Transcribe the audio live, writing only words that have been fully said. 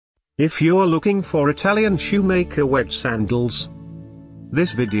If you're looking for Italian Shoemaker Wedge Sandals,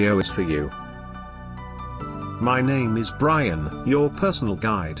 this video is for you. My name is Brian, your personal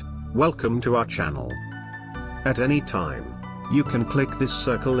guide. Welcome to our channel. At any time, you can click this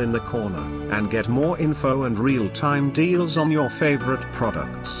circle in the corner and get more info and real-time deals on your favorite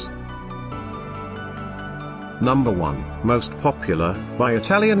products. Number 1, Most Popular, by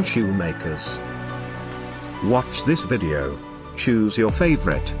Italian Shoemakers. Watch this video. Choose your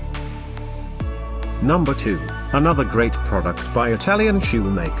favorite. Number 2, another great product by Italian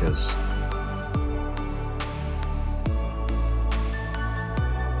Shoemakers.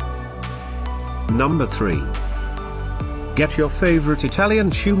 Number 3. Get your favorite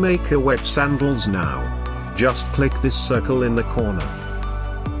Italian Shoemaker Wedge Sandals now. Just click this circle in the corner.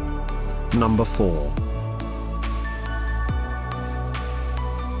 Number 4.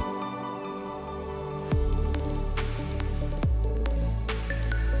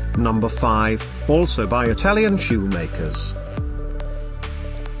 Number 5, also by Italian Shoemakers.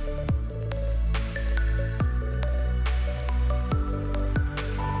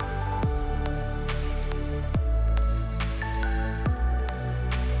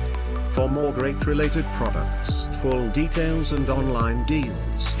 For more great related products, full details and online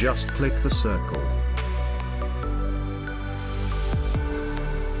deals, just click the circle.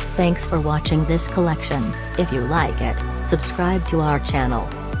 Thanks for watching this collection. If you like it, subscribe to our channel.